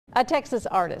A Texas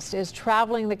artist is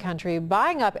traveling the country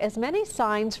buying up as many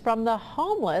signs from the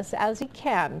homeless as he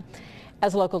can.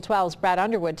 As Local 12's Brad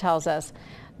Underwood tells us,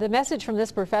 the message from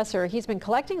this professor, he's been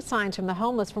collecting signs from the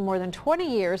homeless for more than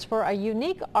 20 years for a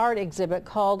unique art exhibit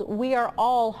called We Are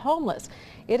All Homeless.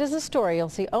 It is a story you'll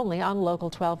see only on Local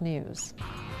 12 News.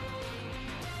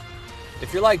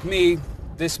 If you're like me,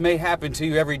 this may happen to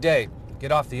you every day.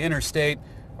 Get off the interstate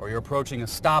or you're approaching a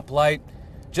stoplight.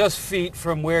 Just feet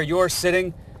from where you're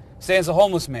sitting stands a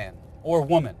homeless man or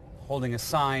woman holding a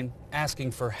sign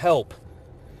asking for help.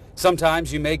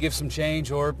 Sometimes you may give some change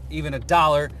or even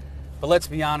 $1, but let's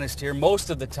be honest here,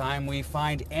 most of the time we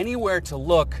find anywhere to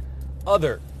look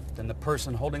other than the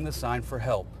person holding the sign for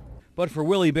help. But for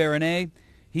Willie Baronet,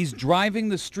 he's driving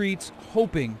the streets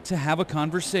hoping to have a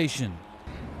conversation.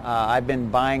 I've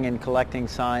been buying and collecting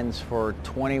signs for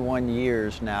 21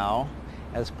 years now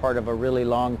as part of a really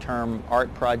long-term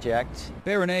art project.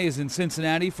 Baronet is in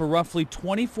Cincinnati for roughly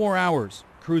 24 hours,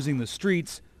 cruising the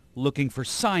streets, looking for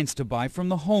signs to buy from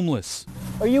the homeless.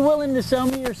 Are you willing to sell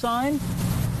me your sign?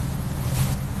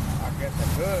 I guess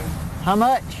I could. How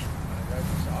much?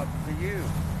 That's up to you.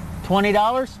 $20?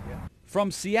 Yeah.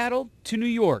 From Seattle to New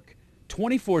York,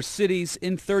 24 cities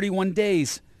in 31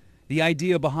 days. The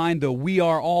idea behind the We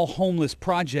Are All Homeless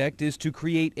project is to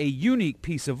create a unique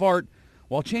piece of art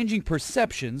while changing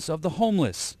perceptions of the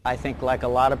homeless. I think like a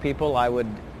lot of people, I would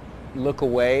look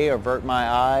away, avert my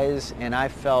eyes, and I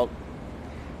felt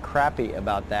crappy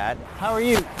about that. How are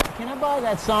you? Can I buy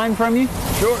that sign from you?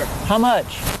 Sure. How much?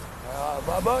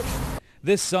 $5.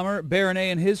 This summer,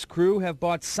 Baronet and his crew have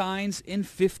bought signs in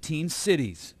 15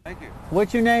 cities. Thank you.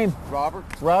 What's your name? Robert.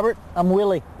 Robert, I'm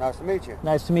Willie. Nice to meet you.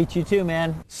 Nice to meet you too,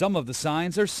 man. Some of the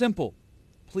signs are simple.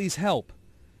 Please help.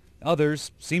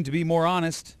 Others seem to be more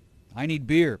honest. I need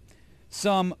beer.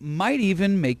 Some might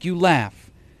even make you laugh.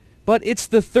 But it's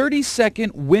the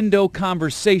 30-second window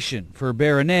conversation for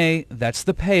Baronet that's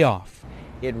the payoff.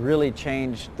 It really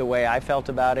changed the way I felt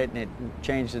about it, and it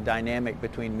changed the dynamic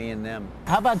between me and them.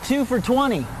 How about 2 for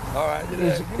 $20? All right, give me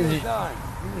the sign.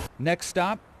 Next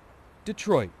stop,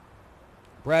 Detroit.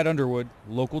 Brad Underwood,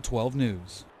 Local 12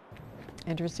 News.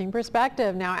 Interesting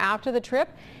perspective. Now, after the trip,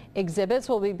 exhibits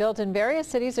will be built in various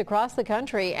cities across the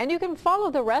country, and you can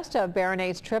follow the rest of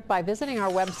Baronet's trip by visiting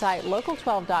our website,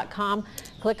 local12.com.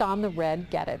 Click on the red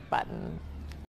Get It button.